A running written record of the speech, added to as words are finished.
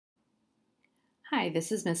Hi,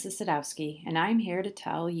 this is Mrs. Sadowski, and I'm here to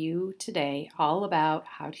tell you today all about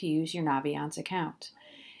how to use your Naviance account.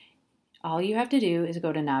 All you have to do is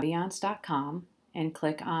go to naviance.com and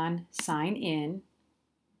click on Sign In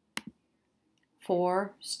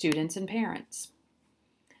for students and parents.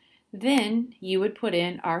 Then you would put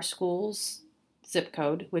in our school's zip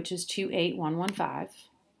code, which is 28115,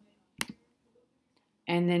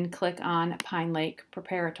 and then click on Pine Lake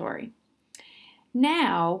Preparatory.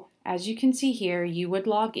 Now, as you can see here, you would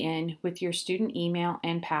log in with your student email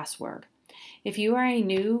and password. If you are a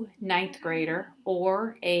new ninth grader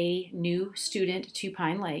or a new student to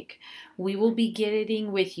Pine Lake, we will be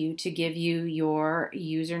getting with you to give you your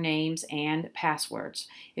usernames and passwords.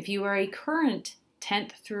 If you are a current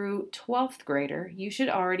 10th through 12th grader, you should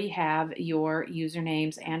already have your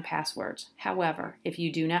usernames and passwords. However, if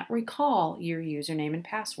you do not recall your username and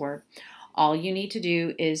password, all you need to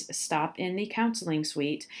do is stop in the counseling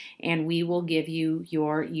suite and we will give you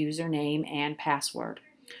your username and password.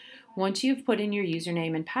 Once you've put in your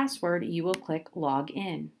username and password, you will click Log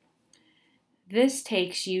In. This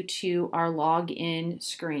takes you to our login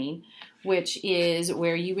screen, which is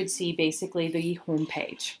where you would see basically the home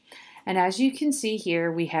page. And as you can see here,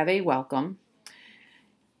 we have a welcome,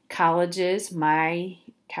 colleges, my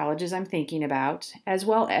colleges I'm thinking about, as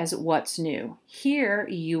well as what's new. Here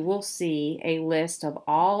you will see a list of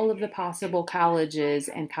all of the possible colleges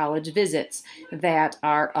and college visits that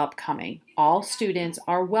are upcoming. All students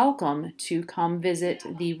are welcome to come visit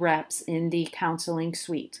the reps in the counseling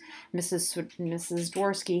suite. Mrs.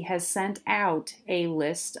 Dworsky has sent out a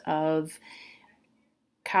list of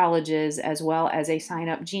colleges as well as a sign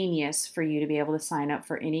up genius for you to be able to sign up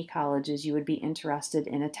for any colleges you would be interested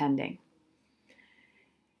in attending.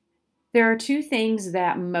 There are two things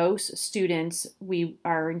that most students we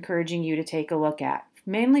are encouraging you to take a look at.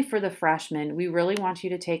 Mainly for the freshmen, we really want you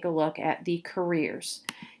to take a look at the careers.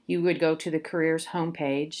 You would go to the careers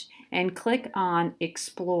homepage and click on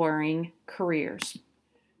Exploring Careers.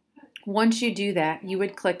 Once you do that, you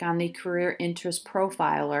would click on the Career Interest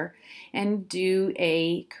Profiler and do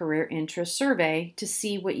a career interest survey to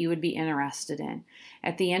see what you would be interested in.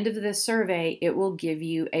 At the end of this survey, it will give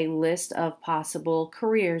you a list of possible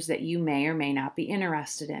careers that you may or may not be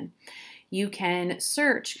interested in. You can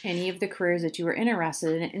search any of the careers that you are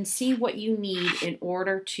interested in and see what you need in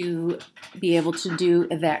order to be able to do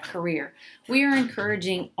that career. We are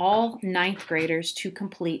encouraging all ninth graders to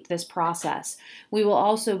complete this process. We will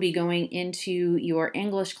also be going into your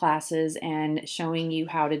English classes and showing you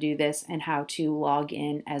how to do this and how to log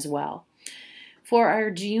in as well. For our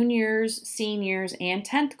juniors, seniors, and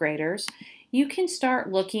 10th graders, you can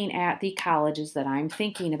start looking at the colleges that I'm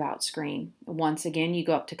thinking about screen. Once again, you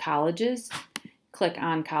go up to colleges, click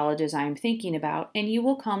on colleges I'm thinking about, and you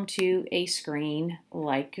will come to a screen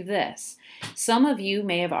like this. Some of you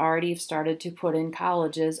may have already started to put in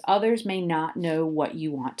colleges, others may not know what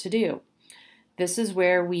you want to do. This is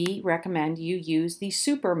where we recommend you use the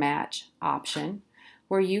Super Match option,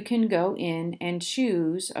 where you can go in and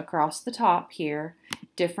choose across the top here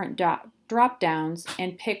different drop downs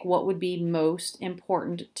and pick what would be most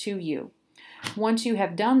important to you. Once you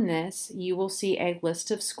have done this, you will see a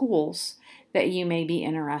list of schools that you may be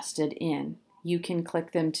interested in. You can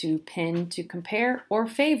click them to pin to compare or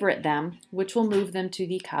favorite them, which will move them to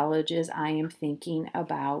the colleges I am thinking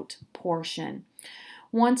about portion.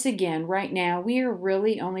 Once again, right now we are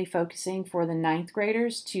really only focusing for the ninth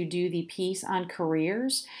graders to do the piece on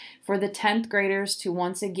careers, for the 10th graders to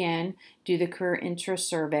once again do the career interest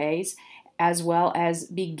surveys, as well as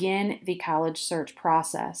begin the college search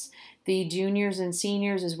process. The juniors and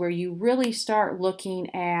seniors is where you really start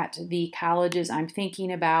looking at the colleges I'm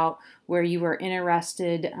thinking about, where you are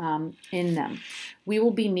interested in them. We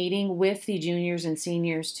will be meeting with the juniors and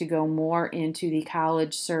seniors to go more into the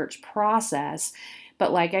college search process.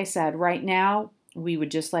 But like I said, right now, we would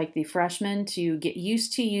just like the freshmen to get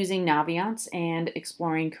used to using Naviance and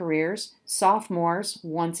exploring careers. Sophomores,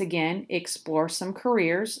 once again, explore some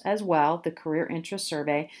careers as well, the career interest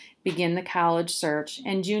survey, begin the college search,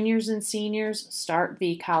 and juniors and seniors start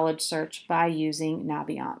the college search by using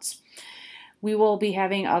Naviance. We will be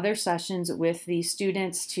having other sessions with the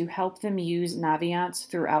students to help them use Naviance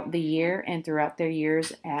throughout the year and throughout their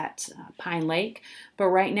years at Pine Lake. But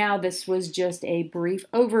right now, this was just a brief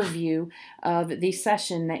overview of the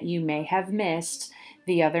session that you may have missed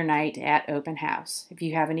the other night at Open House. If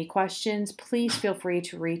you have any questions, please feel free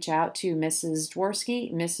to reach out to Mrs.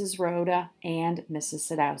 Dworsky, Mrs. Rhoda, and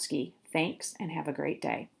Mrs. Sadowski. Thanks and have a great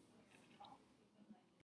day.